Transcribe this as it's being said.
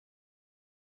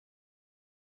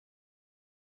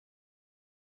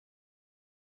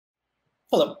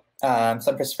Hello, so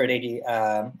I'm Christopher Doege.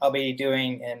 I'll be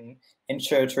doing an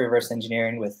intro to reverse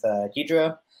engineering with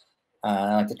Ghidra.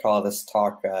 I like to call this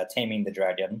talk Taming the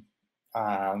Dragon.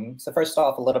 So first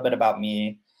off, a little bit about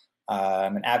me.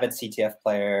 I'm an avid CTF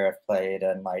player. I've played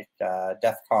in like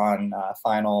DEF CON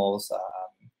finals,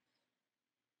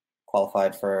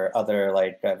 qualified for other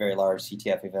like very large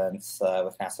CTF events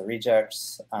with NASA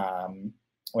Rejects.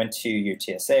 Went to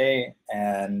UTSA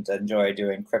and enjoy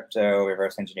doing crypto,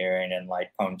 reverse engineering, and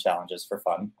like pwn challenges for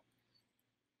fun.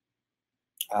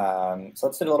 So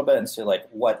let's get a little bit into like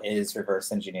what is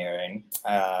reverse engineering.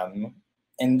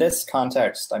 In this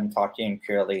context, I'm talking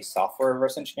purely software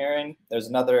reverse engineering. There's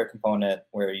another component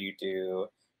where you do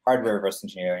hardware reverse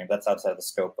engineering. That's outside the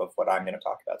scope of what I'm going to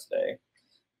talk about today.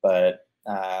 But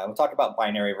we'll talk about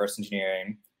binary reverse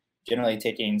engineering. Generally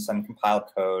taking some compiled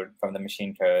code from the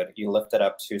machine code, you lift it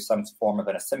up to some form of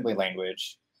an assembly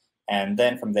language, and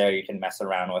then from there you can mess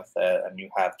around with it, and you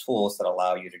have tools that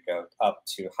allow you to go up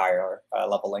to higher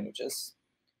level languages.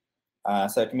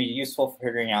 So it can be useful for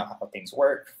figuring out how things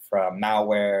work, from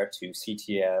malware to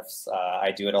CTFs. I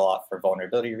do it a lot for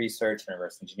vulnerability research and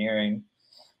reverse engineering.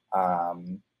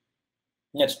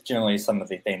 That's generally some of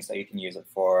the things that you can use it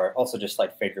for. Also just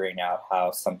like figuring out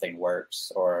how something works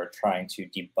or trying to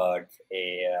debug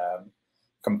a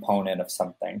component of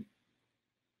something.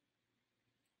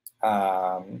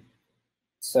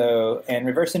 So in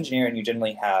reverse engineering, you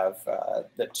generally have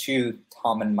the two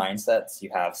common mindsets. You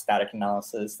have static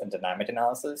analysis and dynamic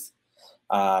analysis.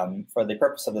 For the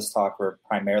purpose of this talk, we're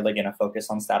primarily going to focus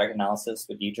on static analysis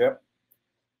with Ghidra.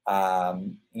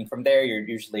 And from there, you're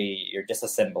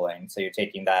disassembling. So you're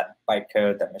taking that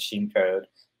bytecode, that machine code,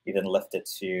 you then lift it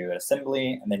to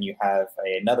assembly, and then you have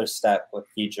another step with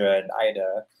Ghidra and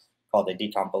IDA called a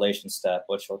decompilation step,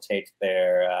 which will take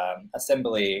their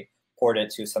assembly, port it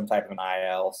to some type of an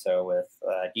IL. So with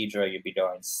Ghidra, you'd be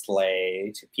going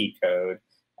slay to P code,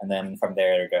 and then from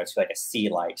there it goes to like a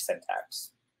C-like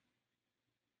syntax.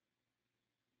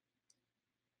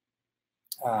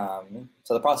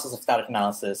 So the process of static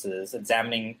analysis is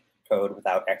examining code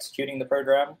without executing the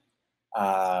program.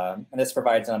 And this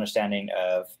provides an understanding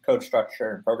of code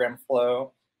structure and program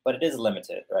flow, but it is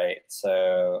limited, right?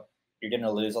 So you're going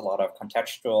to lose a lot of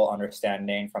contextual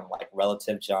understanding from like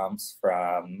relative jumps,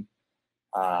 from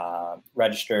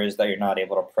registers that you're not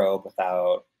able to probe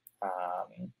without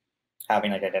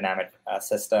having like a dynamic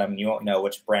system. You won't know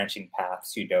which branching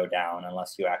paths you go down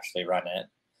unless you actually run it.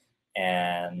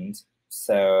 And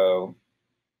so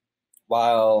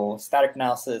while static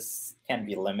analysis can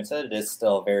be limited, it is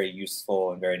still a very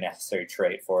useful and very necessary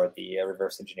trait for the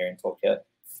reverse engineering toolkit.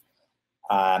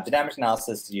 Dynamic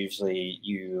analysis is usually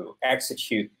you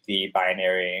execute the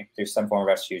binary through some form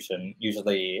of execution.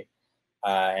 Usually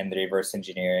in the reverse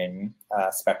engineering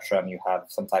spectrum, you have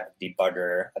some type of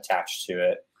debugger attached to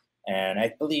it. And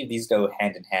I believe these go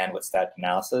hand in hand with static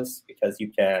analysis because you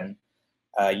can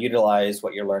utilize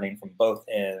what you're learning from both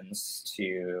ends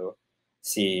to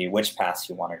see which paths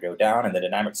you want to go down in the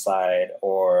dynamic side,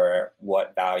 or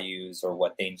what values or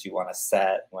what things you want to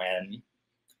set when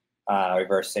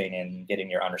reversing and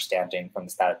getting your understanding from the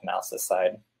static analysis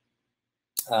side.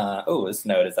 Oh, this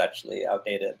node is actually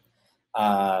outdated.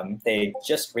 They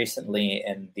just recently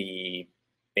in the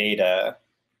beta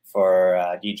for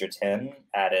Ghidra 10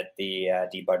 added the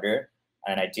debugger,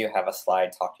 and I do have a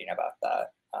slide talking about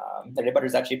that. The debugger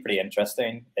is actually pretty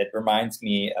interesting. It reminds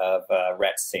me of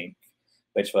RetSync,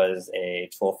 which was a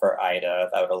tool for IDA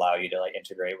that would allow you to like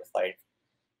integrate with like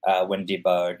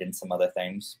WinDebug and some other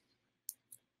things.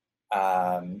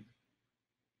 The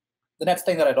next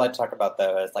thing that I'd like to talk about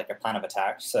though is like a plan of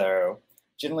attack. So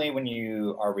generally when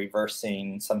you are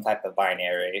reversing some type of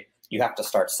binary, you have to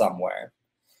start somewhere.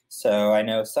 So I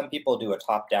know some people do a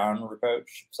top-down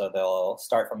approach. So they'll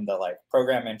start from the like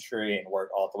program entry and work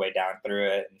all the way down through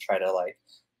it and try to like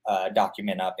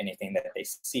document up anything that they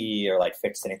see or like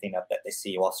fix anything up that they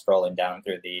see while scrolling down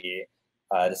through the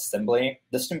assembly.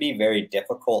 This can be very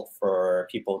difficult for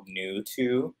people new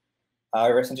to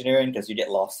reverse engineering because you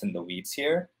get lost in the weeds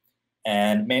here,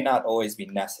 and may not always be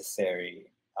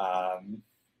necessary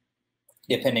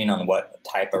depending on what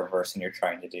type of reversing you're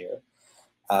trying to do.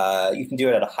 You can do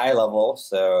it at a high level,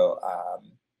 so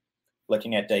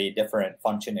looking at the different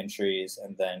function entries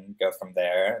and then go from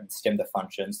there and skim the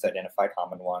functions to identify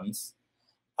common ones.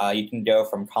 You can go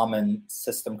from common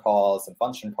system calls and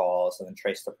function calls and then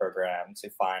trace the program to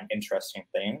find interesting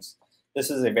things.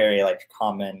 This is a very like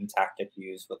common tactic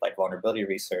used with like vulnerability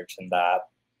research, in that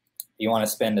you want to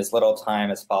spend as little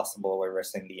time as possible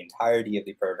reversing the entirety of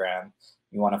the program.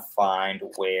 You want to find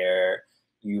where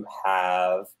you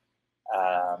have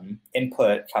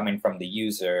input coming from the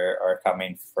user or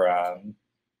coming from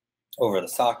over the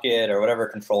socket or whatever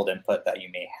controlled input that you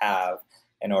may have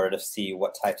in order to see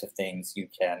what types of things you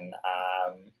can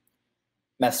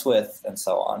mess with and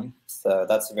so on. So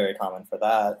that's very common for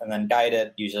that. And then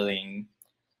guided usually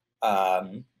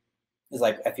is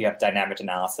like if you have dynamic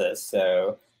analysis.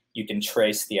 So you can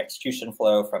trace the execution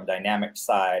flow from dynamic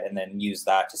side and then use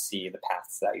that to see the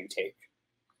paths that you take.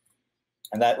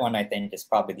 And that one I think is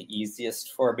probably the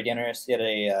easiest for beginners to get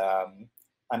a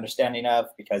understanding of,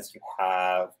 because you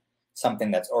have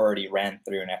something that's already ran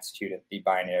through and executed the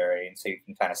binary, and so you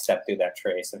can kind of step through that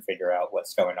trace and figure out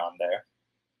what's going on there.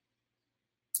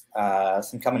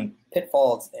 Some common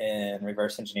pitfalls in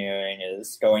reverse engineering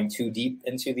is going too deep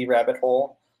into the rabbit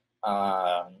hole.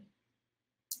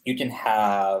 You can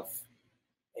have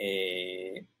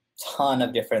a ton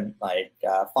of different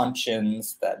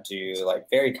functions that do like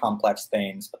very complex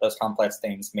things, but those complex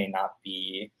things may not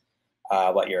be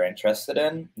what you're interested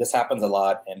in. This happens a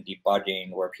lot in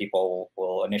debugging, where people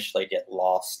will initially get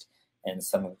lost in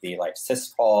some of the like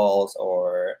syscalls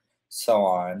or so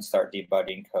on, start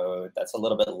debugging code that's a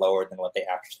little bit lower than what they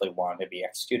actually want to be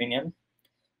executing in.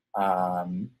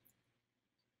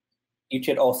 You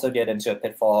could also get into a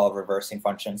pitfall of reversing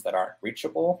functions that aren't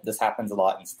reachable. This happens a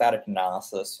lot in static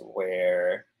analysis,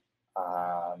 where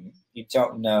you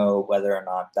don't know whether or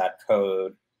not that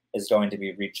code is going to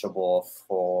be reachable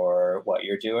for what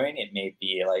you're doing. It may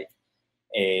be like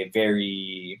a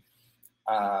very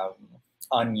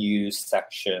unused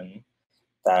section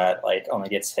that like only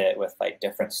gets hit with like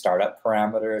different startup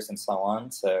parameters and so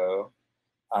on. So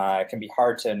it can be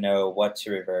hard to know what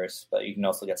to reverse, but you can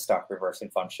also get stuck reversing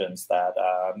functions that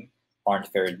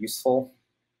aren't very useful.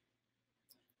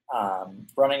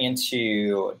 Running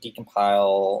into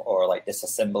decompile or like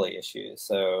disassembly issues.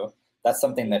 So that's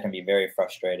something that can be very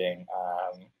frustrating.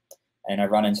 And I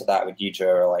run into that with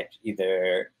Ghidra, like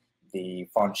either the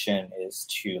function is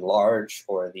too large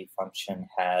or the function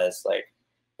has like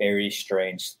very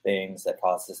strange things that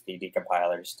causes the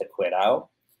decompilers to quit out.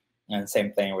 And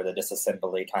same thing where the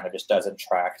disassembly kind of just doesn't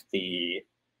track the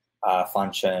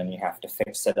function. You have to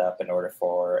fix it up in order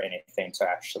for anything to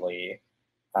actually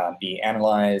be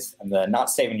analyzed. And then not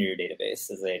saving your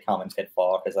database is a common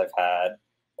pitfall, because I've had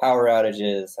power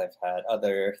outages, I've had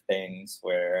other things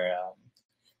where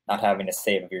not having a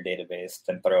save of your database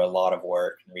can throw a lot of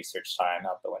work and research time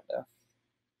out the window.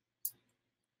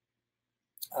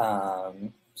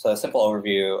 So a simple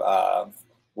overview of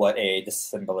what a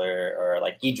disassembler or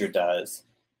like Ghidra does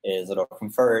is it'll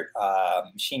convert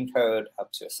machine code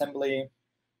up to assembly,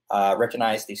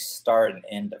 recognize the start and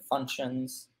end of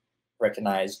functions,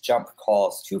 recognize jump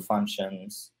calls to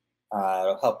functions.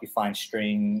 It'll help you find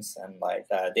strings and like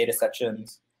data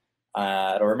sections.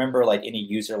 It'll remember like any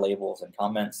user labels and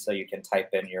comments, so you can type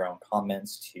in your own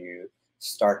comments to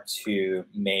start to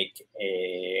make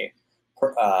a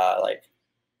like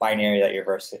binary that you're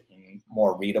versing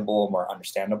more readable, more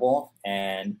understandable,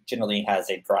 and generally has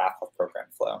a graph of program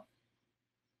flow.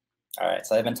 All right,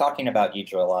 so I've been talking about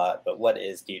Ghidra a lot, but what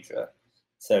is Ghidra?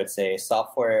 So it's a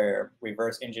software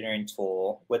reverse engineering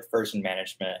tool with version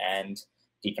management and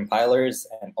decompilers,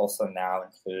 and also now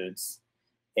includes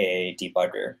a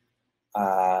debugger.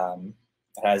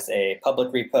 It has a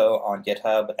public repo on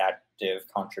GitHub with active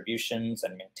contributions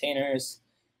and maintainers,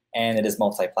 and it is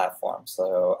multi-platform.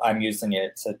 So I'm using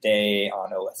it today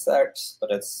on OS X, but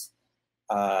it's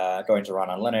going to run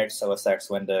on Linux, OS X,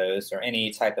 Windows, or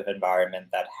any type of environment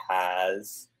that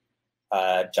has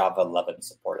Java 11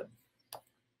 supported.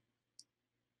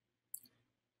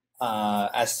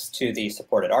 As to the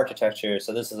supported architecture,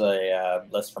 so this is a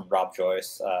list from Rob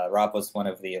Joyce. Rob was one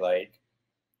of the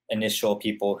initial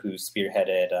people who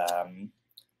spearheaded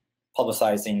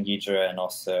publicizing Ghidra, and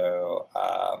also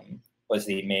was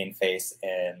the main face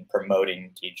in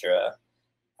promoting Ghidra.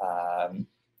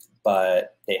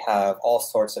 But they have all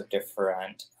sorts of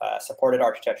different supported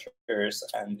architectures,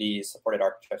 and these supported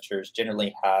architectures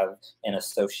generally have an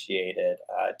associated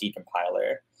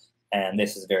decompiler. And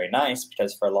this is very nice,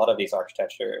 because for a lot of these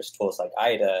architectures, tools like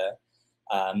IDA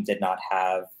did not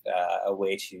have a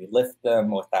way to lift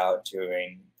them without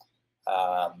doing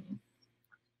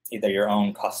either your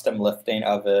own custom lifting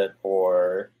of it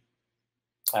or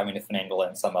having to finagle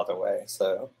in some other way.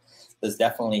 So this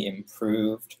definitely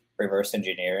improved reverse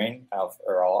engineering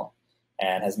overall,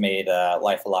 and has made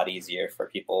life a lot easier for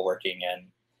people working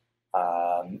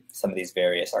in some of these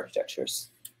various architectures.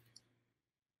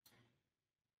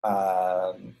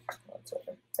 One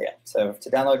second. Yeah, so to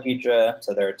download Ghidra,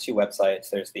 so there are two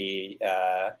websites. There's the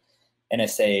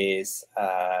NSA's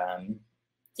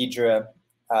Ghidra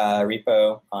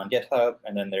repo on GitHub,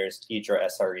 and then there's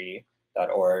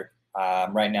ghidrasre.org.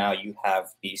 Right now you have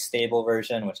the stable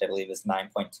version, which I believe is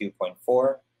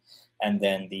 9.2.4, and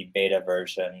then the beta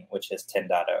version, which is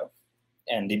 10.0.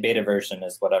 And the beta version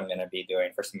is what I'm going to be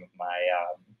doing for some of my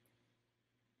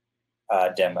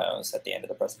demos at the end of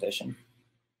the presentation.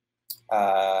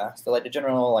 So like the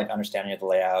general understanding of the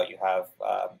layout, you have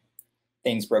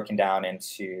things broken down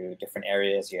into different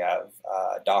areas. You have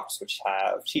docs, which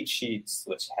have cheat sheets,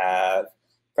 which have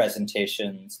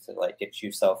presentations to get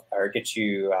you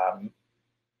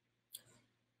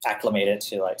acclimated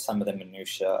to some of the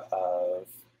minutia of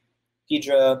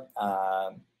Ghidra.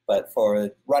 But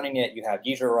for running it, you have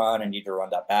Ghidra run and Ghidra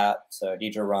run.bat. So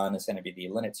Ghidra run is going to be the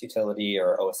Linux utility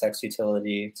or OS X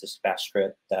utility. It's a bash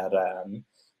script that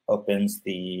opens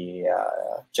the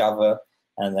Java.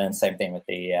 And then same thing with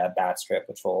the bat script,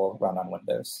 which will run on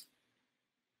Windows.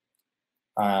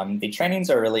 The trainings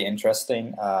are really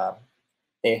interesting.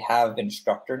 They have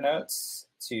instructor notes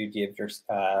to give your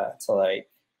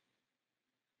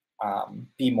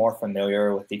be more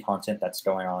familiar with the content that's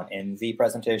going on in the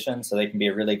presentation, so they can be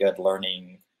a really good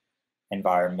learning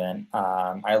environment.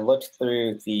 I looked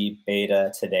through the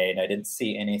beta today, and I didn't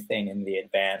see anything in the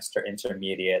advanced or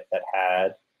intermediate that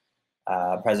had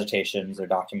presentations or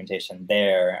documentation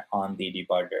there on the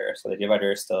debugger. So the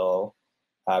debugger is still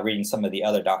reading some of the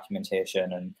other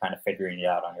documentation and kind of figuring it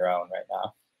out on your own right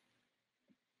now.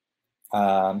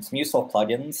 Some useful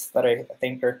plugins that I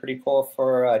think are pretty cool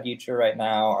for Ghidra right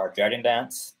now are Dragon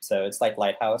Dance. So it's like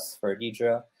Lighthouse for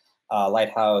Ghidra.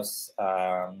 Lighthouse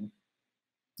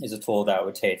is a tool that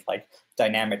would take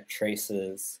dynamic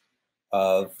traces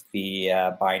of the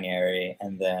binary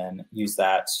and then use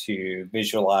that to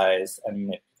visualize and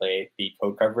manipulate the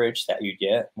code coverage that you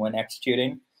get when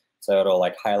executing. So it'll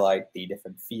highlight the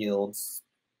different fields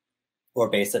or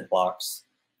basic blocks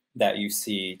that you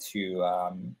see to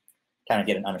kind of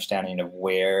get an understanding of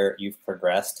where you've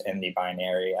progressed in the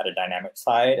binary at a dynamic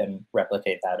side and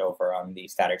replicate that over on the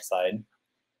static side.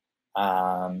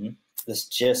 This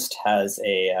gist has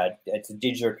it's a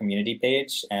Ghidra community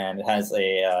page, and it has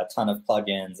a ton of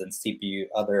plugins and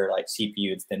other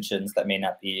CPU extensions that may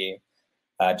not be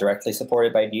directly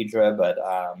supported by Ghidra, but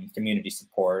community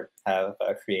support have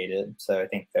created. So I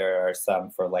think there are some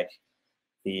for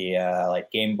the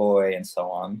Game Boy and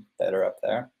so on that are up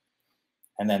there.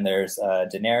 And then there's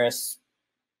Daenerys,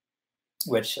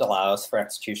 which allows for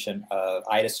execution of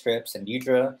IDA scripts in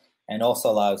Ghidra, and also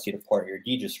allows you to port your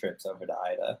Ghidra scripts over to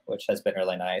IDA, which has been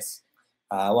really nice.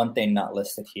 One thing not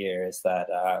listed here is that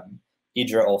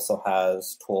Ghidra also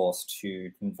has tools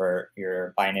to convert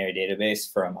your binary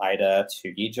database from IDA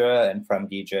to Ghidra and from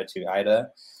Ghidra to IDA,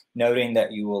 noting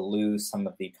that you will lose some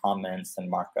of the comments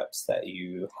and markups that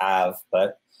you have,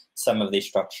 but some of the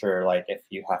structure, if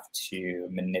you have to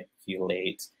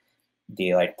manipulate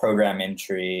the program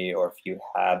entry, or if you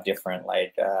have different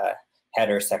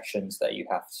header sections that you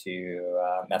have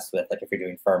to mess with, if you're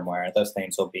doing firmware, those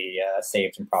things will be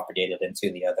saved and propagated into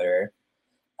the other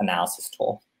analysis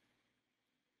tool.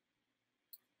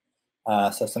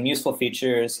 So some useful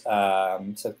features,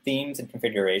 so themes and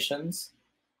configurations.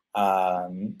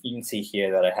 You can see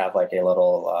here that I have a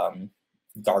little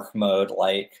dark mode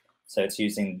so it's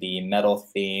using the metal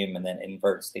theme and then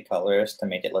inverts the colors to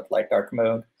make it look like dark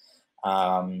mode.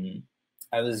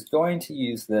 I was going to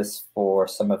use this for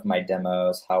some of my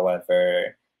demos.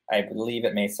 However, I believe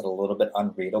it makes it a little bit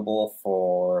unreadable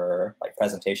for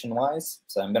presentation-wise.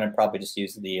 So I'm going to probably just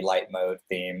use the light mode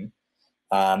theme.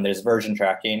 There's version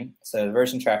tracking. So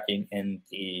version tracking in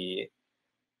the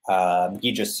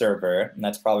Ghidra server, and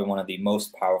that's probably one of the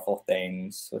most powerful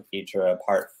things with Ghidra,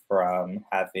 apart from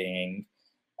having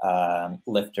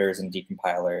lifters and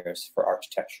decompilers for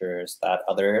architectures that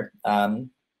other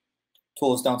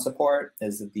tools don't support,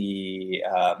 is the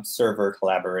server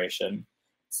collaboration.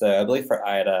 So I believe for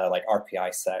IDA,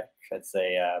 RPI-sec, it's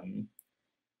a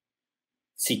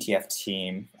CTF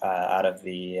team out of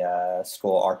the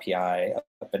school RPI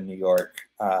up in New York.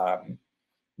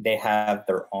 They have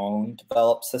their own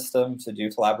developed system to do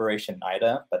collaboration in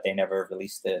IDA, but they never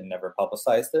released it and never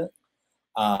publicized it.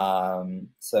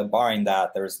 So barring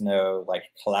that, there's no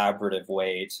collaborative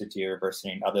way to do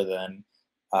reversing other than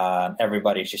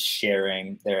everybody just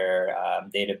sharing their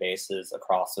databases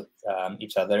across with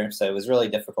each other. So it was really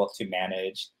difficult to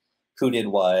manage who did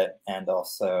what, and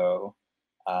also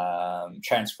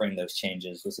transferring those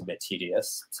changes was a bit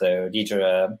tedious. So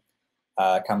Ghidra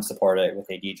comes supported with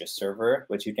a Ghidra server,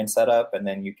 which you can set up, and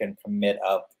then you can commit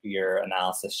up your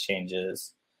analysis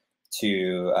changes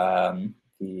to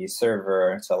the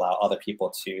server to allow other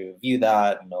people to view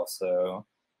that, and also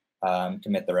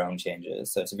commit their own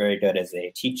changes. So it's very good as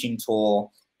a teaching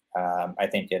tool. I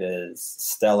think it is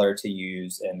stellar to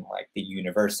use in like the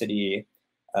university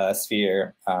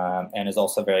sphere, and is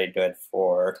also very good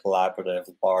for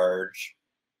collaborative, large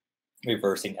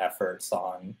reversing efforts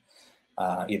on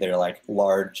either like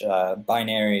large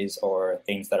binaries or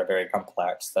things that are very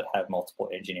complex that have multiple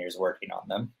engineers working on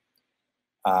them.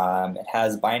 It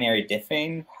has binary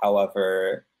diffing,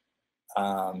 however,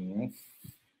 I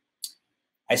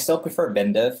still prefer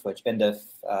bindiff, which bindiff,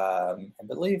 I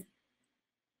believe,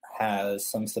 has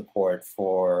some support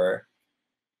for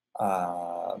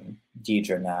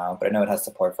Ghidra now, but I know it has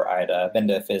support for IDA.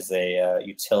 Bindiff is a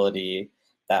utility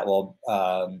that will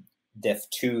diff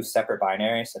two separate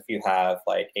binaries. So if you have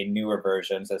like a newer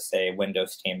version, so say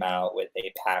Windows came out with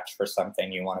a patch for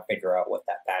something, you want to figure out what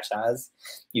that patch has,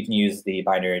 you can use the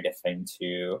binary diffing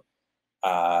to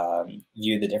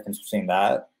view the difference between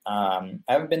that. I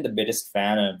haven't been the biggest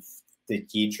fan of the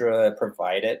Ghidra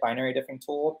provided binary diffing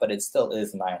tool, but it still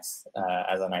is nice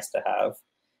as a nice to have.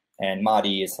 And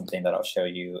Madi is something that I'll show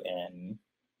you in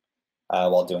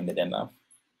while doing the demo.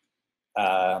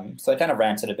 So I kind of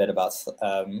ranted a bit about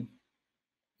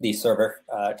the server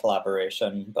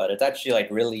collaboration, but it's actually like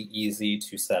really easy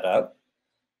to set up.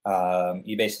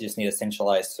 You basically just need a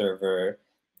centralized server,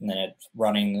 and then it's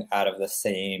running out of the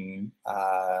same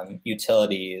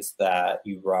utilities that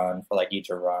you run for like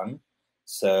Ghidra run.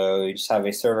 So you just have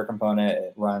a server component,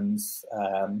 it runs,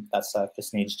 that stuff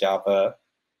just needs Java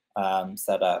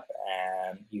set up,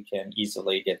 and you can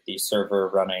easily get the server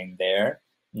running there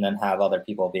and then have other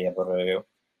people be able to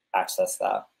access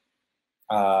that.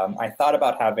 I thought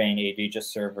about having a Ghidra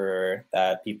server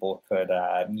that people could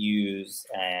use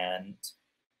and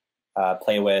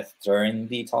play with during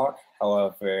the talk.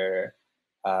 However,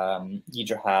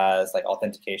 Ghidra has like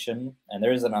authentication, and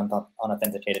there is an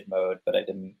unauthenticated mode, but I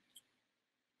didn't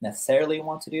necessarily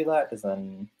want to do that because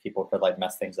then people could like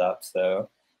mess things up. So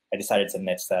I decided to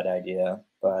nix that idea.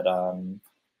 But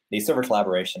the server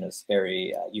collaboration is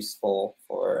very useful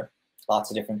for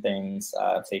lots of different things.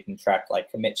 So you can track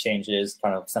like commit changes,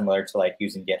 kind of similar to like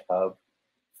using GitHub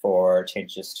for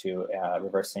changes to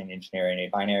reversing engineering a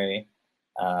binary.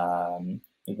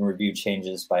 You can review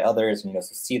changes by others, and you can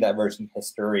also see that version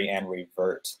history and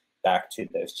revert back to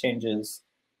those changes.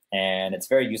 And it's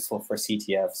very useful for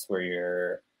CTFs where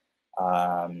you're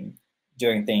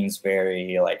doing things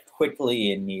very like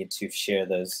quickly and need to share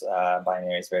those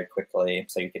binaries very quickly.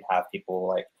 So you can have people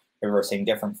like reversing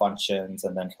different functions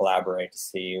and then collaborate to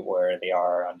see where they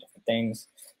are on different things.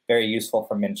 Very useful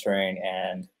for mentoring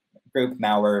and group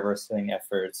malware reversing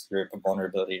efforts, group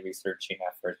vulnerability researching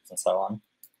efforts, and so on.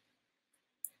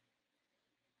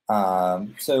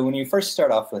 So when you first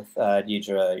start off with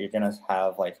Ghidra, you're going to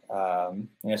have like,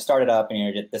 start it up and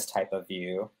you're going to get this type of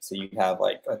view. So you have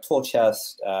like a tool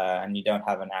chest and you don't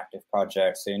have an active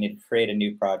project. So you need to create a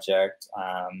new project.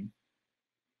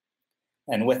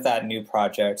 And with that new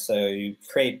project, so you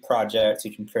create projects,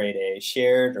 you can create a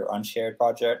shared or unshared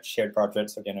project. Shared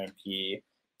projects are going to be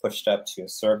pushed up to a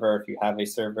server if you have a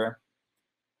server.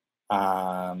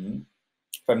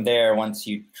 From there, once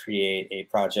you create a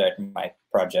project, my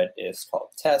project is called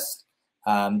test,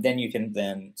 then you can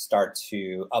then start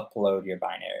to upload your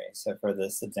binary. So for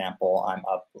this example, I'm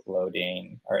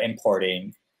uploading or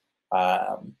importing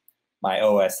my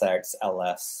OSX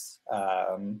LS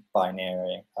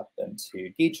binary up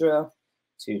into Ghidra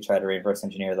to try to reverse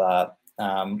engineer that.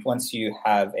 Once you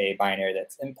have a binary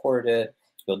that's imported,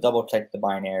 you'll double click the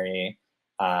binary.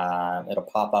 It'll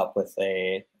pop up with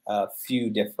a few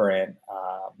different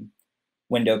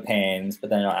window panes, but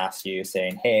then it'll ask you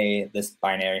saying, hey, this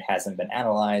binary hasn't been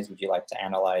analyzed. Would you like to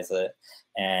analyze it?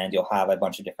 And you'll have a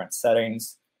bunch of different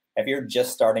settings. If you're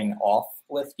just starting off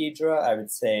with Ghidra, I would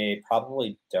say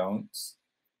probably don't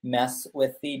mess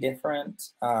with the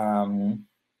different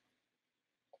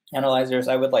analyzers.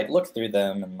 I would like look through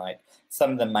them, and like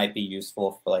some of them might be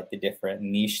useful for like the different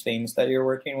niche things that you're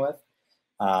working with.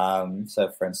 So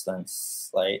for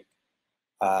instance, like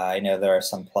I know there are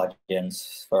some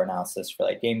plugins for analysis for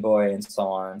like Game Boy and so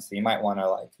on. So you might want to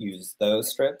like use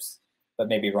those scripts, but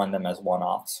maybe run them as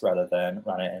one-offs rather than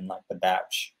run it in like the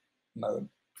batch mode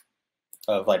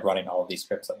of like running all of these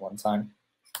scripts at one time.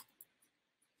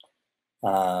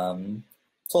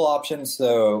 Tool options.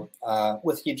 So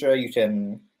with Ghidra, you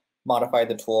can modify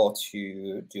the tool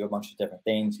to do a bunch of different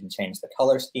things. You can change the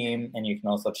color scheme, and you can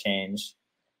also change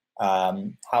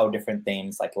how different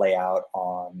things like lay out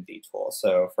on the tool.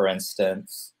 So for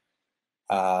instance,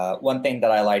 one thing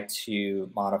that I like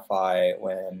to modify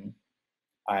when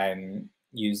I'm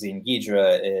using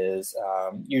Ghidra is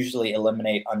usually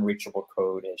eliminate unreachable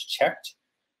code is checked.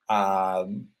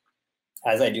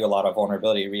 as I do a lot of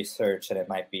vulnerability research, and it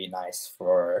might be nice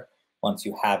for once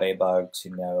you have a bug to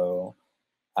know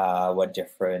what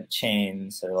different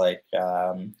chains or like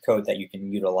code that you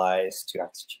can utilize to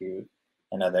execute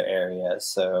in other areas.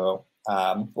 So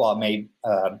while it may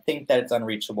think that it's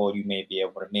unreachable, you may be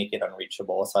able to make it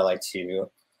unreachable. So I like to,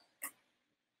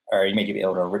 or you may be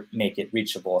able to make it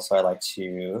reachable. So I like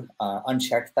to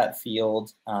uncheck that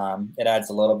field. It adds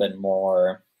a little bit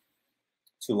more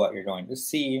to what you're going to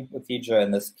see with Ghidra,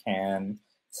 and this can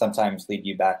sometimes lead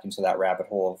you back into that rabbit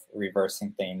hole of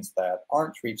reversing things that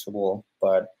aren't reachable,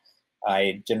 but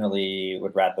I generally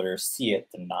would rather see it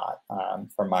than not,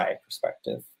 from my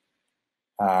perspective.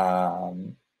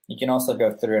 You can also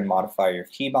go through and modify your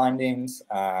key bindings.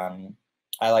 I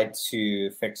like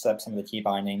to fix up some of the key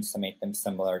bindings to make them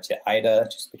similar to IDA,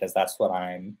 just because that's what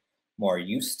I'm more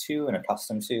used to and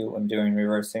accustomed to when doing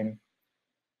reversing.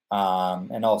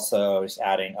 And also just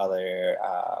adding other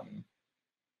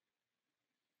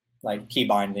like key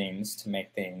bindings to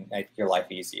make your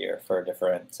life easier for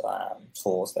different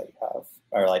tools that you have,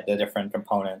 or like the different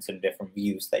components and different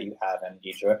views that you have in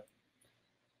Ghidra.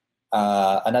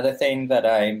 Another thing that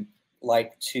I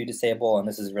like to disable, and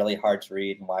this is really hard to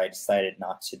read and why I decided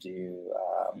not to do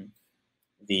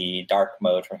the dark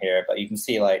mode from here, but you can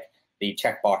see like the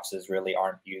checkboxes really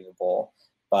aren't usable.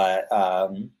 But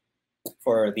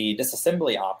for the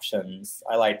disassembly options,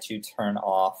 I like to turn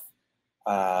off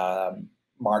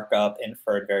markup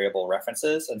inferred variable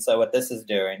references. And so what this is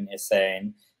doing is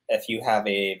saying if you have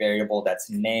a variable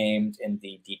that's named in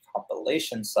the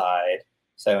decompilation side,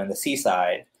 so in the C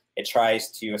side, it tries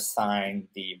to assign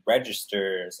the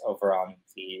registers over on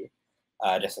the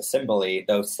disassembly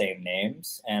those same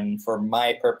names. And for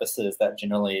my purposes, that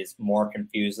generally is more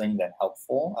confusing than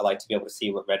helpful. I like to be able to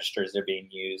see what registers are being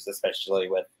used, especially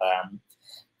with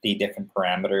the different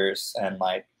parameters and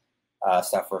like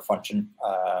stuff for function,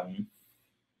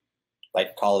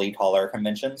 like caller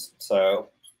conventions. So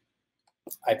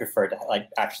I prefer to like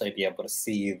actually be able to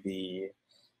see the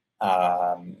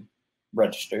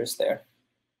registers there.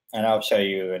 And I'll show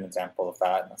you an example of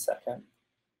that in a second.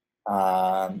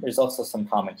 There's also some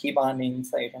common key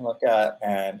bindings that you can look at.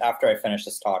 And after I finish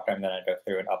this talk, I'm going to go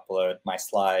through and upload my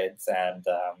slides and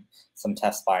some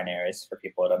test binaries for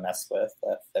people to mess with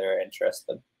if they're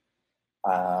interested.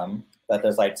 But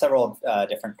there's like several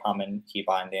different common key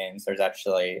bindings. There's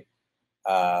actually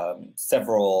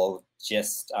several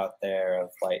gists out there of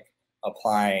like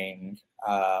applying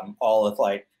all of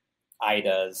like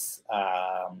IDA's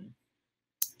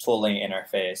tooling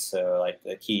interface, so like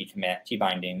the key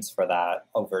bindings for that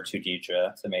over to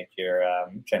Ghidra to make your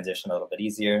transition a little bit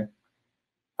easier.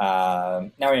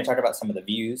 Now we're going to talk about some of the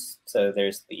views. So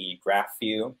there's the graph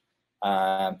view.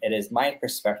 It is my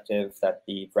perspective that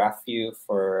the graph view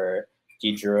for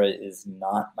Ghidra is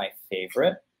not my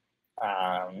favorite.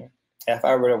 If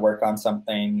I were to work on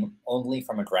something only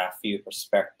from a graph view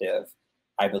perspective,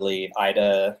 I believe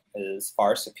IDA is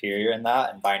far superior in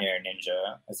that, and Binary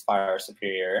Ninja is far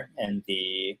superior in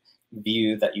the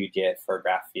view that you get for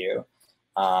graph view.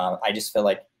 I just feel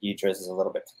like Ghidra's is a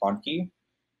little bit clunky,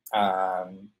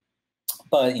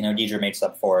 but you know, Ghidra makes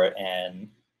up for it,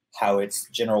 and how its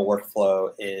general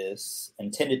workflow is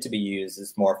intended to be used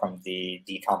is more from the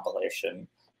decompilation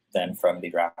than from the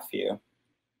graph view.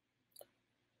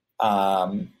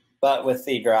 But with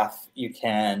the graph, you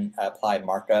can apply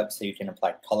markup, so you can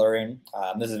apply coloring.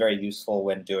 This is very useful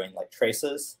when doing like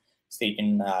traces. So you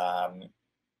can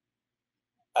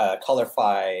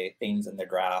colorify things in the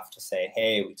graph to say,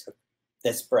 hey, we took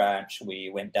this branch, we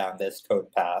went down this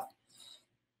code path,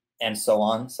 and so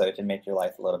on. So it can make your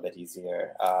life a little bit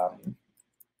easier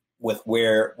with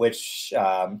which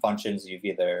functions you've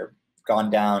either gone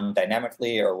down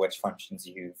dynamically or which functions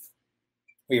you've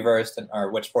reversed,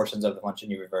 or which portions of the function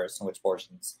you reversed and which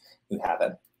portions you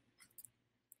haven't.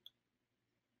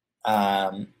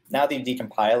 Now the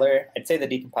decompiler, I'd say the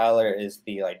decompiler is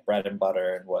the like bread and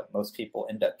butter and what most people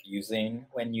end up using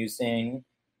when using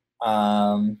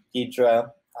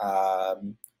Ghidra. I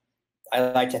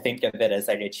like to think of it as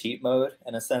like a cheat mode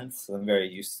in a sense. So I'm very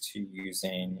used to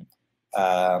using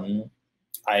IDA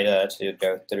to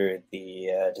go through the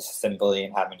disassembly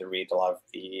and having to read a lot of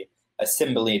the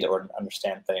assembly to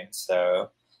understand things.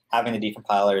 So having the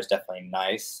decompiler is definitely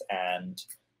nice, and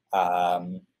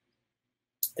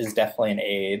is definitely an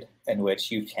aid in which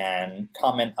you can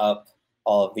comment up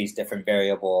all of these different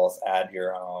variables, add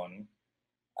your own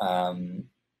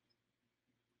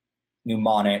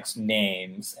mnemonics,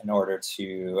 names, in order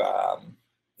to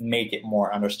make it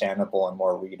more understandable and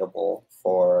more readable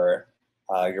for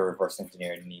your reverse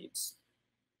engineering needs.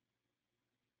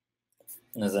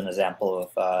 This is an example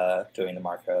of doing the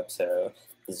markup. So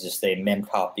this is just a mem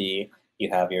copy. You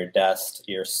have your dest,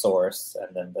 your source,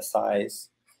 and then the size.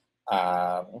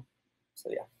 So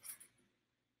yeah.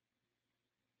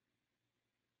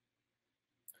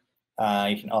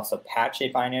 You can also patch a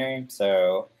binary.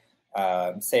 So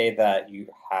say that you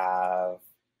have,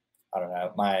 I don't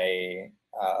know, my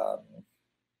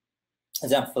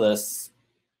example for this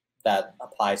that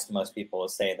applies to most people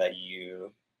is say that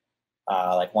you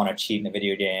like want to cheat in a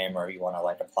video game, or you want to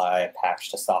like apply a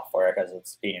patch to software because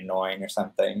it's being annoying or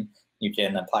something. You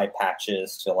can apply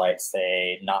patches to like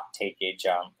say not take a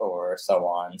jump or so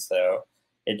on. So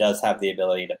it does have the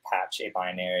ability to patch a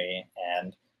binary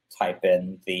and type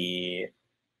in the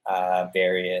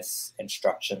various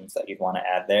instructions that you'd want to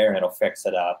add there, and it'll fix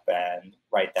it up and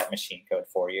write that machine code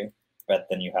for you, rather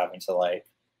than you having to like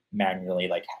manually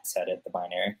like set it the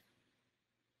binary.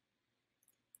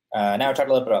 Now we'll talk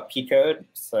a little bit about P code.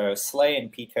 So SLAY and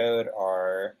P code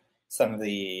are some of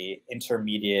the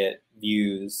intermediate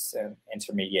views and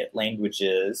intermediate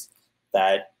languages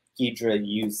that Ghidra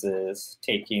uses,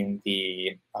 taking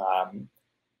the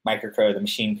microcode, the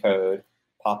machine code,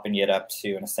 popping it up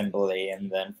to an assembly,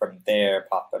 and then from there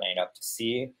popping it up to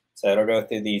C. So it'll go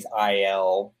through these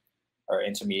IL or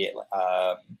intermediate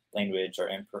language or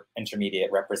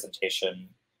intermediate representation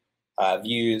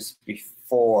views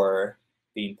before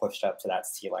being pushed up to that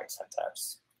C-like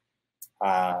syntax.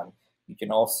 You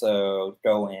can also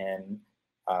go in,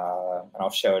 and I'll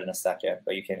show it in a second,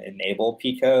 but you can enable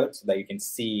P code so that you can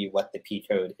see what the P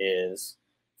code is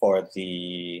for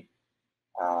the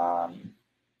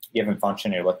given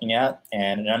function you're looking at.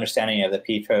 And an understanding of the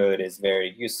P code is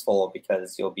very useful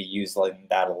because you'll be using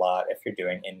that a lot if you're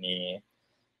doing any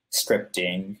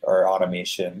scripting or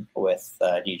automation with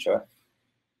Ghidra.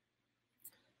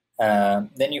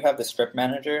 Then you have the script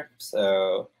manager.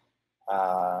 So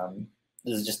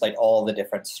this is just like all the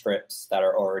different scripts that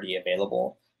are already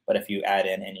available. But if you add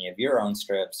in any of your own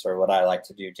scripts, or what I like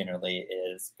to do generally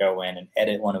is go in and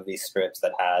edit one of these scripts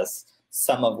that has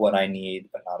some of what I need,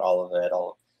 but not all of it.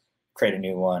 I'll create a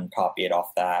new one, copy it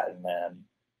off that, and then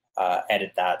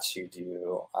edit that to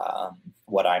do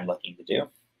what I'm looking to do.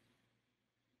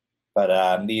 But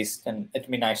it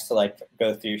can be nice to like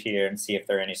go through here and see if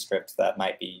there are any scripts that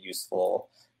might be useful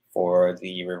for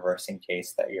the reversing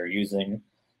case that you're using.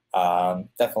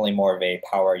 Definitely more of a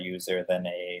power user than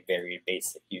a very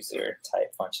basic user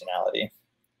type functionality.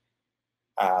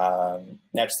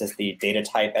 Next is the data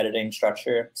type editing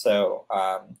structure. So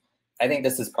I think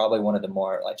this is probably one of the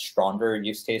more like stronger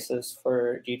use cases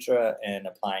for Ghidra and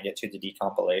applying it to the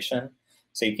decompilation.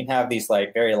 So you can have these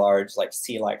like very large like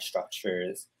C-like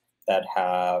structures that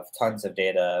have tons of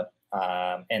data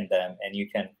in them, and you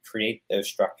can create those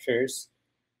structures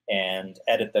and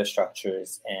edit those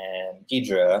structures in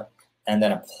Ghidra, and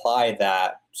then apply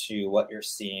that to what you're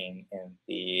seeing in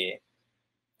the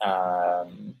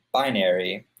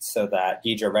binary, so that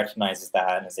Ghidra recognizes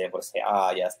that and is able to say,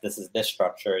 ah, yes, this is this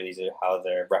structure, these are how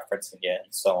they're referencing it,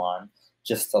 and so on,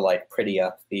 just to like pretty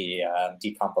up the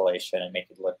decompilation and make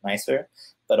it look nicer.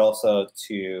 But also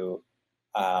to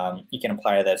you can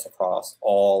apply this across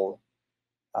all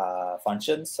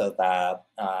functions, so that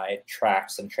it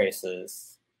tracks and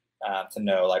traces to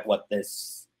know like what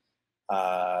this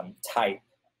type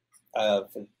of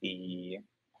the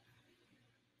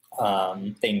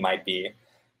thing might be.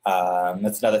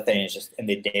 That's another thing, is just in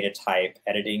the data type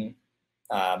editing.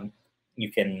 You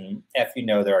can, if you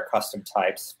know there are custom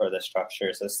types for the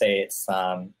structure, so say it's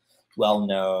some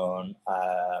well-known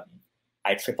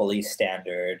IEEE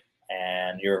standard,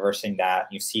 and you're reversing that,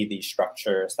 and you see these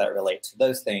structures that relate to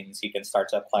those things, you can start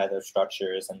to apply those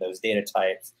structures and those data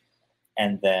types,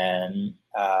 and then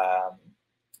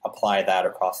apply that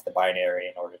across the binary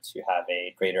in order to have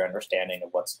a greater understanding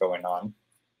of what's going on.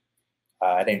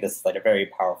 I think this is like a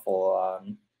very powerful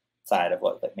side of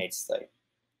what makes like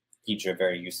Ghidra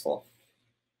very useful.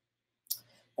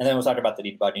 And then we'll talk about the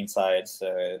debugging side.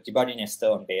 So debugging is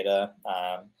still in beta.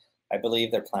 I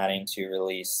believe they're planning to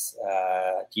release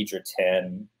Ghidra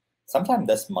 10 sometime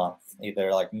this month,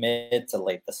 either like mid to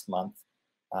late this month.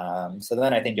 So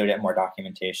then I think you'll get more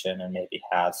documentation and maybe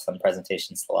have some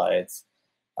presentation slides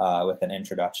with an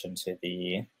introduction to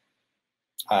the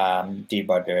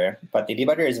debugger. But the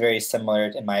debugger is very similar,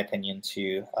 in my opinion,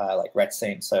 to like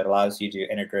RetSync. So it allows you to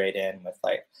integrate in with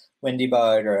like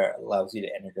WinDebug, or it allows you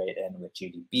to integrate in with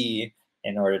GDB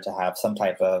in order to have some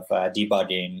type of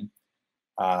debugging,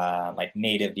 like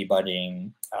native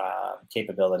debugging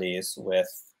capabilities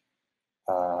with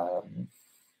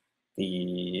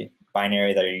the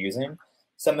binary that you're using.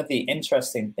 Some of the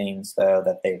interesting things, though,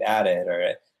 that they've added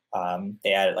are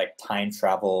they added like time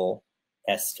travel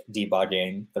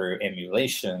debugging through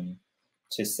emulation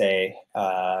to say,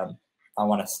 I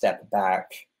want to step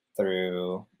back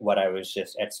through what I was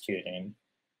just executing.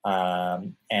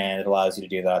 And it allows you to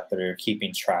do that through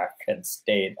keeping track and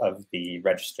state of the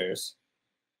registers.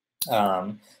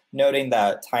 Noting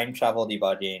that time travel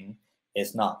debugging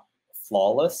is not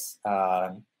flawless.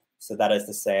 So that is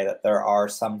to say that there are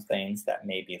some things that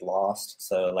may be lost.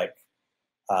 So like,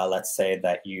 let's say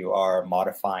that you are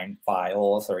modifying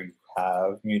files, or you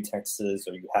have mutexes,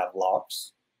 or you have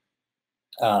locks.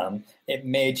 It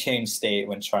may change state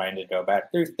when trying to go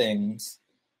back through things,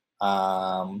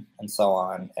 and so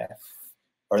on,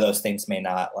 or those things may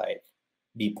not like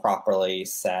be properly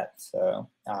set. So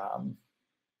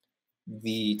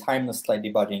the timeless slide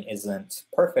debugging isn't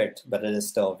perfect, but it is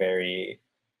still very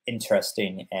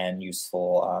interesting and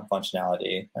useful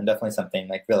functionality, and definitely something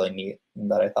like really neat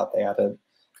that I thought they added.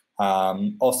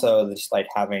 Also, just like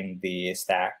having the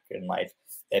stack and like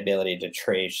the ability to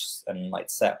trace and like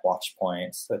set watch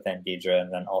points within Ghidra,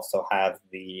 and then also have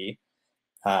the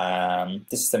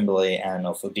disassembly and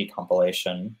also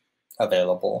decompilation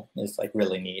available is like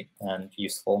really neat and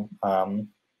useful.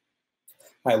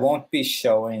 I won't be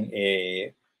showing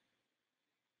a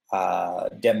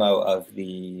demo of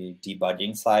the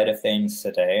debugging side of things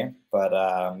today, but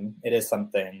it is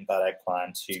something that I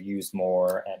plan to use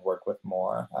more and work with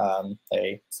more.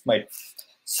 It's my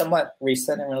somewhat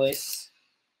recent in release,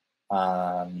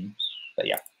 but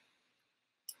yeah.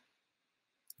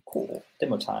 Cool,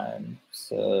 demo time.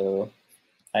 So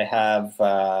I have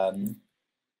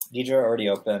Ghidra already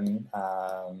open.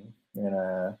 I'm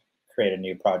gonna create a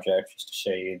new project just to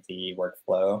show you the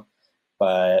workflow,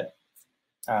 but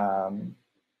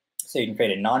so you can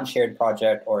create a non-shared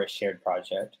project or a shared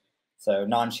project. So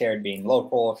non-shared being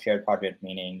local, shared project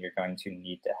meaning you're going to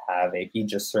need to have a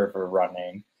Ghidra server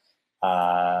running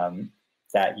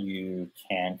that you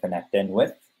can connect in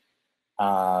with.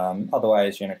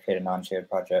 Otherwise, you're going to create a non-shared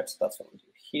project. So that's what we do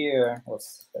here.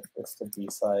 Let's set this to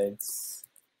BSides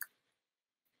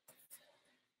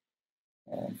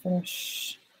and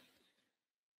finish.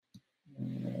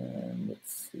 And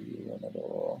let's see when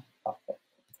it'll pop up.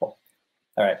 Cool.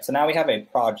 All right, so now we have a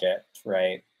project,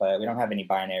 right? But we don't have any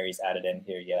binaries added in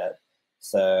here yet.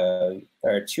 So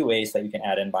there are two ways that you can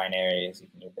add in binaries. You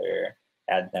can either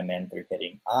add them in through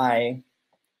hitting I,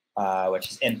 which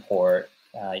is import.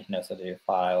 You can also do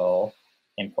file,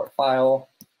 import file.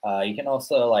 You can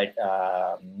also like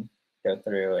go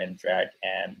through and drag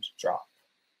and drop.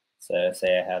 So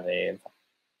say I have a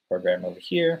program over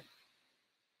here.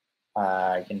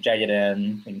 I can drag it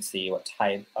in. You can see what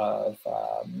type of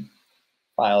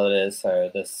file it is. So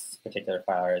this particular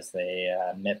file is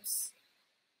a MIPS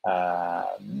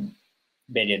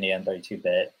beta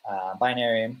 32-bit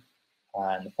binary in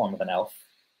the form of an ELF.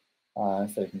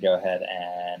 So we can go ahead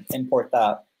and import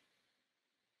that.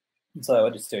 So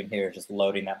what it's doing here is just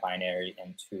loading that binary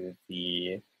into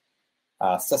the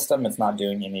system. It's not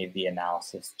doing any of the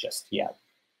analysis just yet.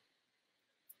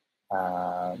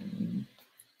 You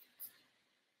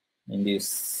can do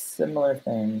similar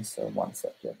things. So one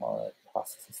second while it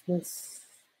processes this.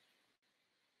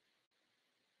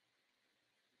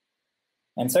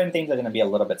 And certain things are going to be a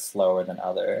little bit slower than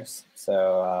others.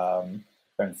 So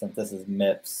for instance, this is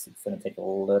MIPS. It's going to take a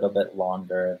little bit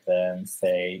longer than,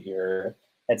 say, your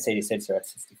x86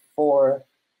 or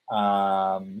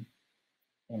x64,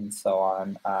 and so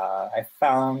on. I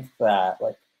found that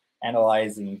like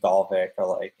analyzing Dalvik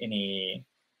or like any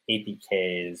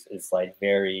APKs is like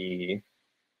very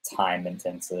time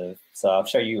intensive. So I'll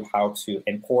show you how to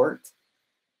import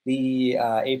the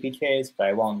APKs, but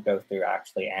I won't go through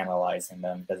actually analyzing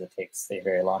them because it takes a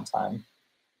very long time.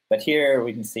 But here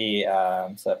we can see,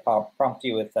 so it prompt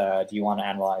you with, do you want to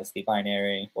analyze the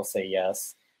binary? We'll say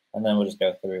yes. And then we'll just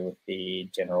go through with the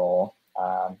general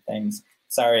things.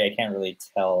 Sorry, I can't really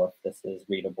tell if this is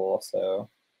readable. So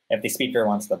if the speaker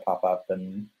wants to pop up,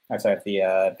 and I'm sorry, if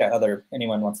the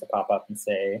anyone wants to pop up and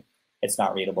say it's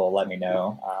not readable, let me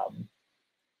know.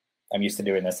 I'm used to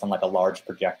doing this on like a large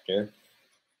projector.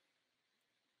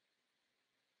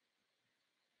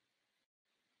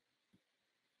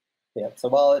 Yeah, so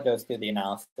while it goes through the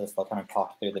analysis, I'll kind of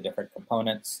talk through the different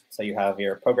components. So you have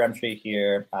your program tree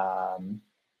here,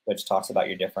 which talks about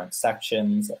your different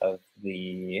sections of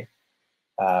the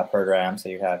program. So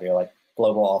you have your like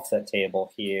global offset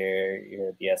table here,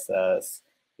 your BSS,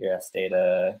 your S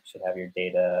data, should have your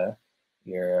data,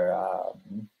 your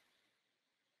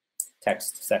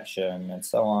text section, and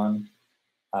so on.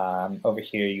 Over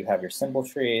here, you have your symbol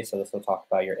tree. So this will talk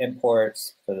about your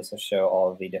imports. So this will show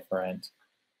all of the different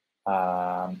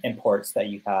imports that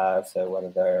you have. So whether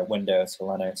they're Windows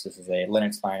or Linux, this is a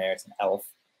Linux binary, it's an ELF.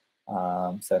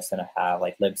 So it's going to have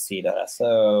like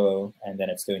libc.so, and then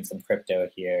it's doing some crypto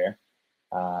here.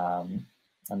 And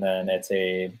then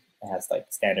it has like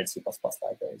standard C++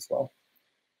 library as well.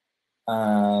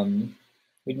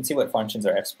 We can see what functions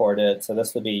are exported. So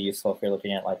this would be useful if you're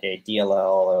looking at like a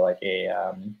DLL or like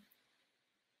a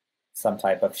some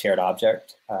type of shared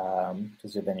object,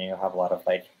 because then you have a lot of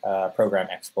like program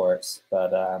exports.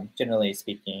 But generally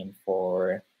speaking,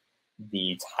 for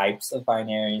the types of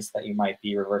binaries that you might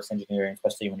be reverse engineering,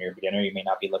 especially when you're a beginner, you may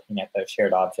not be looking at those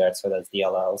shared objects or those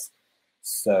DLLs.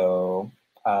 So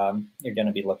you're going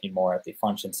to be looking more at the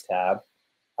functions tab.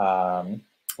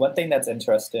 One thing that's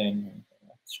interesting,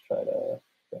 let's try to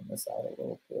bring this out a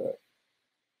little bit,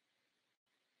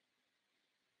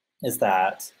 is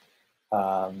that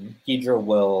Ghidra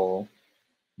will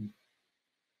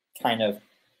kind of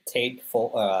take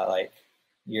full like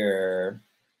your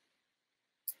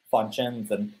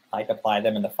functions and like apply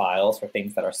them in the files for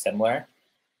things that are similar,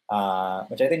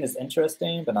 which I think is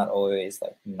interesting, but not always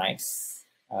like nice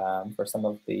for some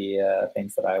of the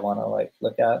things that I want to like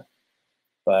look at.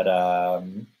 But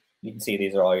you can see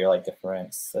these are all your like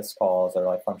different sys calls or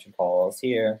like function calls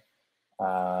here.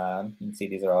 You can see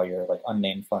these are all your like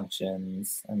unnamed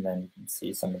functions, and then you can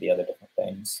see some of the other different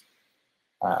things.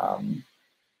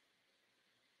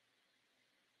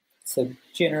 So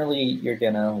generally, you're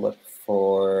gonna look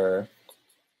for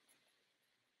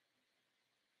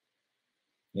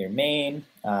your main.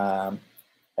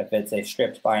 If it's a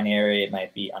stripped binary, it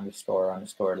might be underscore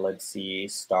libc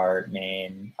start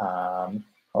main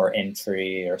or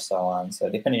entry or so on. So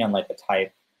depending on like the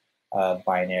type of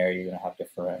binary, you're gonna have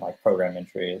different like program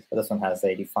entries. But this one has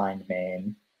a defined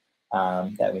main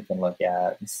that we can look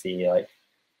at and see like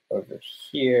over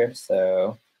here.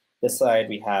 So this side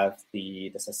we have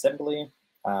the disassembly.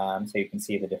 So you can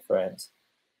see the different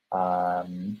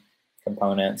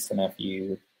components. And if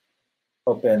you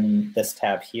open this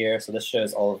tab here, so this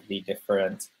shows all of the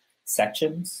different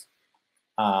sections.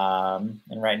 And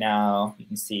right now you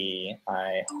can see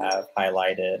I have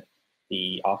highlighted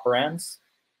the operands.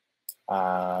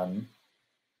 Over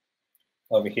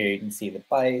here you can see the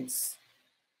bytes.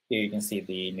 Here you can see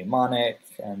the mnemonic,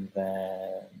 and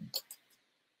then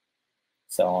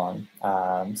so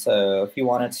on. So if you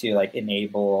wanted to like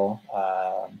enable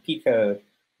P code,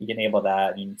 you can enable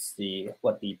that, and you can see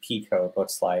what the P code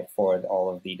looks like for all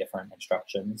of the different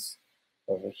instructions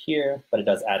over here, but it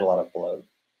does add a lot of bloat.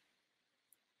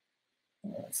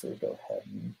 So we go ahead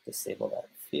and disable that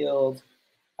field.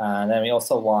 And then we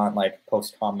also want like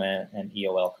post comment and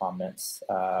EOL comments.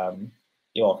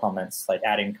 EOL comments, like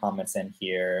adding comments in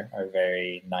here, are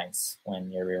very nice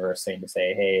when you're reversing to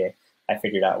say, hey, I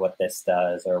figured out what this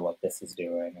does or what this is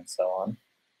doing, and so on.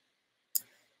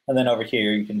 And then over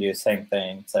here, you can do the same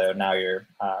thing. So now you're,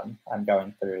 I'm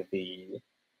going through the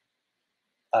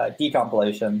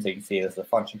decompilation. So you can see this is a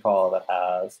function call that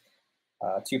has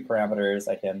 2 parameters.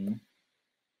 I can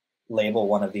label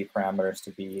one of the parameters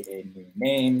to be a new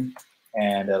name,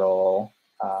 and it'll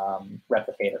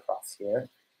replicate across here.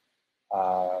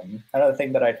 Another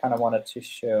thing that I kind of wanted to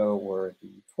show were the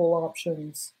tool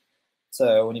options.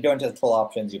 So when you go into the tool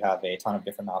options, you have a ton of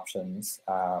different options.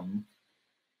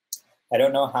 I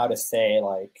don't know how to say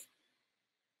like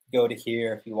go to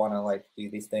here if you want to like do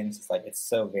these things. It's like it's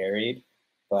so varied.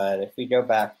 But if we go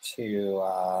back to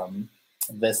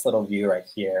this little view right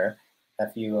here,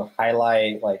 if you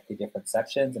highlight like the different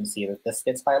sections and see that this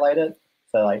gets highlighted,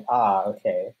 so like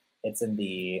okay, it's in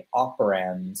the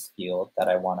operands field that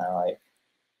I want to like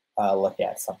look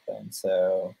at something.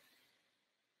 So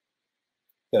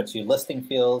go to listing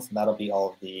fields, and that'll be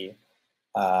all of the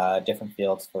different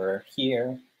fields for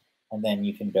here. And then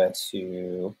you can go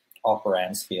to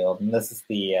operands field. And this is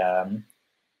the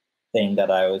thing that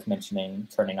I was mentioning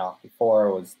turning off before,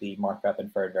 was the markup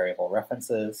inferred variable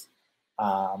references.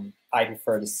 I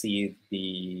prefer to see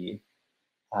the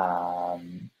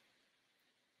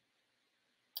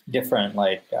different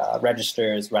like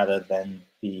registers rather than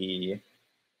the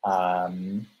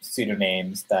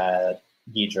pseudonames that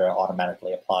Ghidra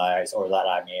automatically applies or that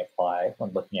I may apply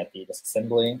when looking at the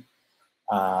disassembly.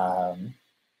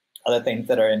 Other things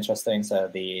that are interesting, so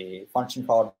the function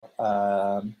call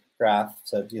graph,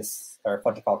 so this, or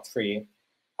function call tree,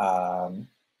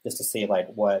 just to see like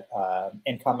what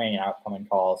incoming and outgoing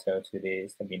calls go to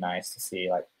these. Can be nice to see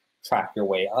like track your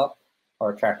way up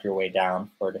or track your way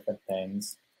down for different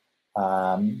things.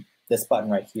 This button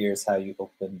right here is how you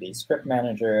open the script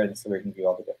manager, and so we can view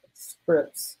all the different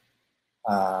scripts.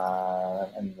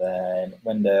 And then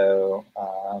window,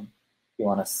 you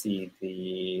want to see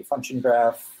the function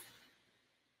graph.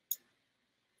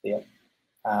 Yep.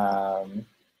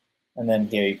 And then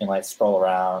here you can like scroll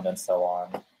around and so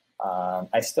on.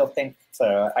 I still think,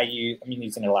 so I'm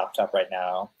using a laptop right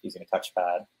now, using a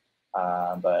touchpad.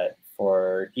 But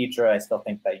for Ghidra, I still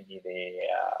think that you need a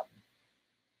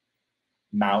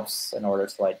mouse in order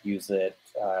to like use it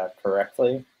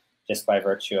correctly, just by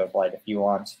virtue of like if you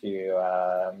want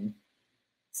to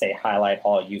say highlight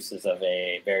all uses of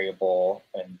a variable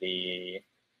in the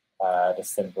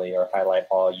assembly, or highlight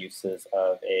all uses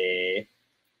of a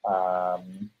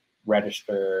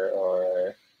register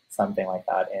or something like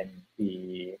that in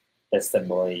the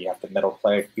assembly. You have to middle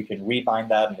click. You can rebind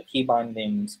that in the key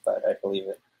bindings, but I believe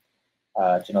it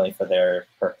generally for their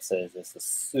purposes is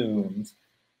assumed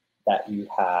that you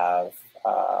have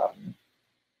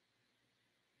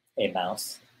a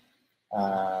mouse.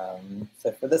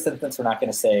 So for this instance, we're not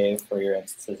going to save. For your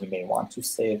instances, you may want to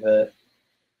save it.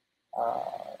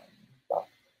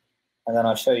 And then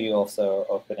I'll show you also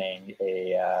opening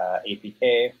a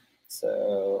APK.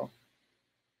 So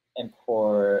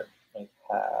import, we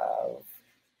have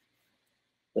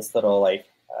this little like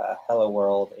hello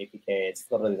world APK. It's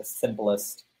literally the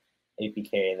simplest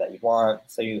APK that you want.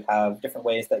 So you have different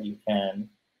ways that you can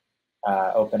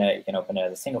open it. You can open it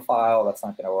as a single file. That's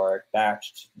not going to work.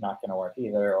 Batched, not going to work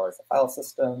either, or as a file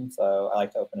system. So I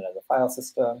like to open it as a file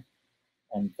system.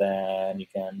 And then you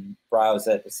can browse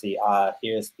it to see,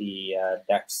 here's the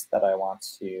dex that I want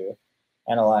to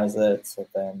analyze it. So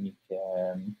then you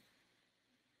can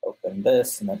open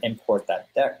this and then import that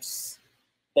dex.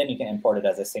 Then you can import it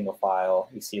as a single file.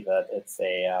 You see that it's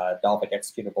a Doege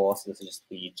executable, so this is just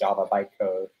the Java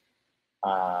bytecode.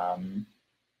 And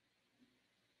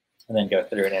then go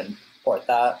through and import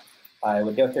that. I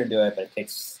would go through and do it, but it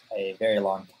takes a very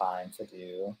long time to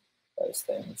do those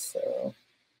things. So,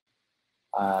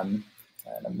 and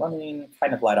I'm running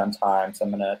kind of light on time, so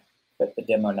I'm going to quit the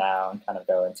demo now and kind of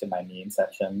go into my meme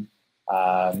section.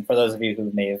 For those of you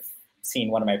who may have seen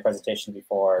one of my presentations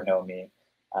before or know me,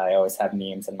 I always have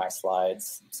memes in my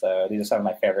slides. So these are some of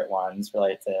my favorite ones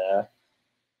related to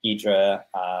Ghidra.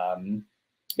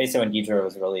 Basically, when Ghidra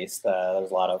was released, there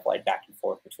was a lot of like back and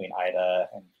forth between IDA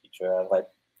and Ghidra. Like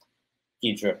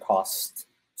Ghidra cost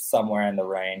somewhere in the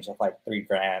range of like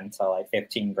 $3,000 to like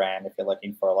 15 grand if you're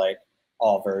looking for like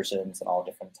all versions and all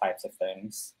different types of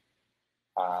things,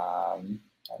 and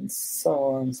so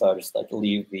on. So I'll just like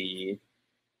leave the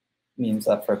memes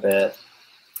up for a bit.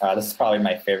 This is probably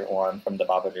my favorite one from the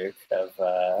Babadook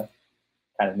of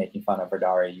kind of making fun of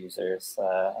Radari users,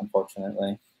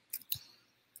 unfortunately.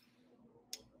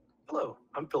 Hello,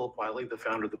 I'm Philip Wiley, the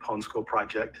founder of the Pwn School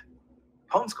Project.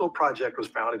 Pwn School Project was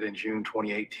founded in June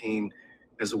 2018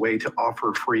 as a way to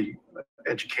offer free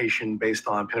education based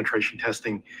on penetration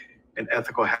testing and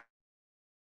ethical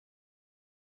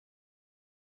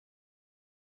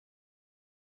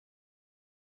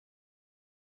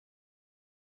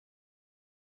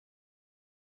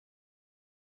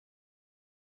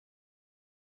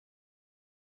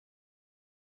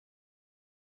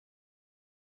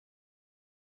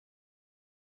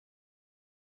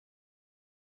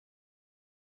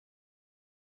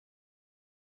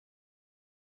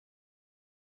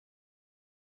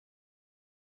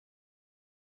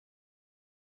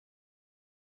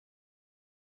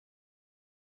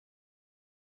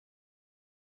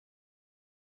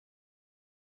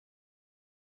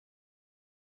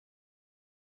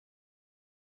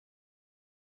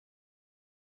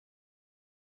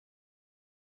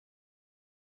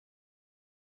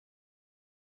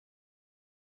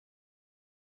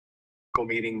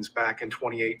meetings back in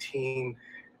 2018.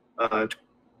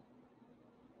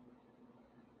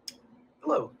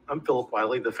 Hello, I'm Philip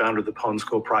Wiley, the founder of the Pwn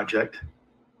School Project.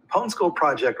 The Pwn School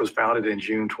Project was founded in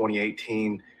June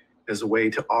 2018 as a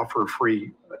way to offer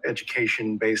free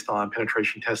education based on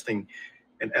penetration testing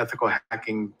and ethical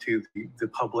hacking to the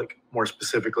public, more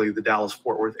specifically the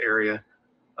Dallas-Fort Worth area.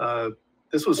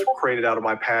 This was created out of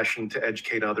my passion to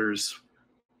educate others.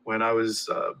 When I was,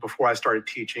 before I started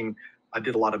teaching, I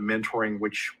did a lot of mentoring,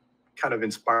 which kind of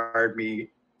inspired me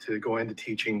to go into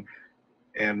teaching.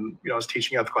 And I was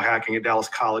teaching ethical hacking at Dallas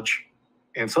College.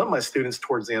 And some of my students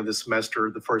towards the end of the semester,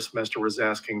 the first semester, was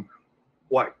asking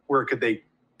where could they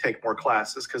take more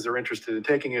classes, because they're interested in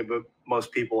taking it, but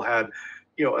most people had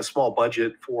a small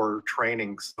budget for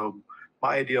training. So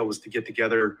my idea was to get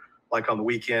together like on the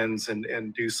weekends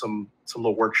and do some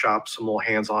little workshops, some little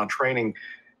hands-on training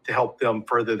to help them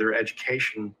further their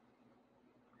education.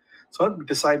 So I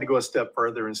decided to go a step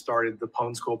further and started the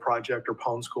Pwn School Project, or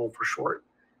Pwn School for short.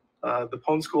 The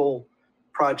Pwn School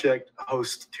Project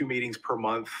hosts 2 meetings per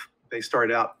month. They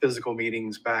started out physical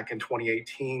meetings back in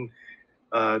 2018.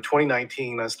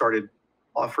 2019, I started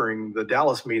offering the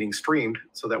Dallas meeting streamed,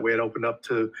 so that way it opened up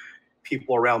to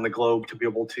people around the globe to be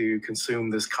able to consume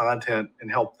this content and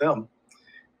help them.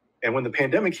 And when the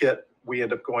pandemic hit, we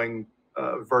ended up going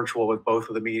virtual with both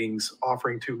of the meetings,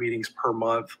 offering 2 meetings per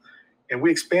month. And we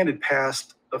expanded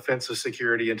past offensive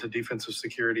security into defensive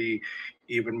security.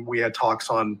 Even we had talks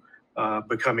on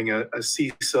becoming a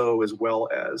CISO, as well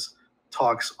as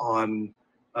talks on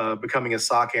becoming a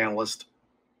SOC analyst.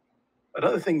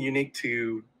 Another thing unique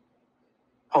to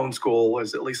Pwn School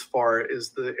is, at least far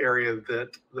is the area that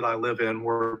I live in,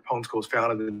 where Pwn School was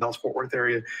founded in the Dallas-Fort Worth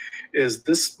area, is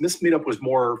this meetup was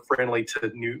more friendly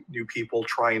to new people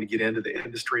trying to get into the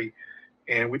industry,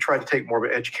 and we tried to take more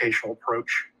of an educational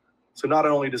approach. So not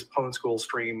only does Pwn School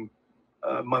stream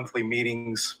monthly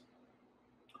meetings,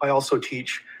 I also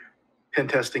teach pen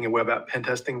testing and web app pen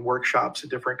testing workshops at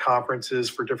different conferences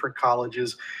for different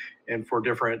colleges and for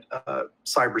different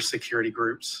cybersecurity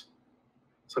groups.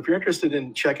 So if you're interested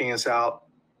in checking us out,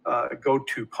 go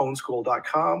to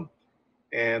pwnschool.com,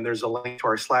 and there's a link to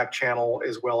our Slack channel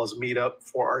as well as Meetup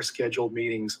for our scheduled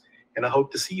meetings. And I hope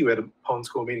to see you at a Pwn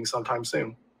School meeting sometime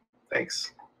soon.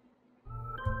 Thanks.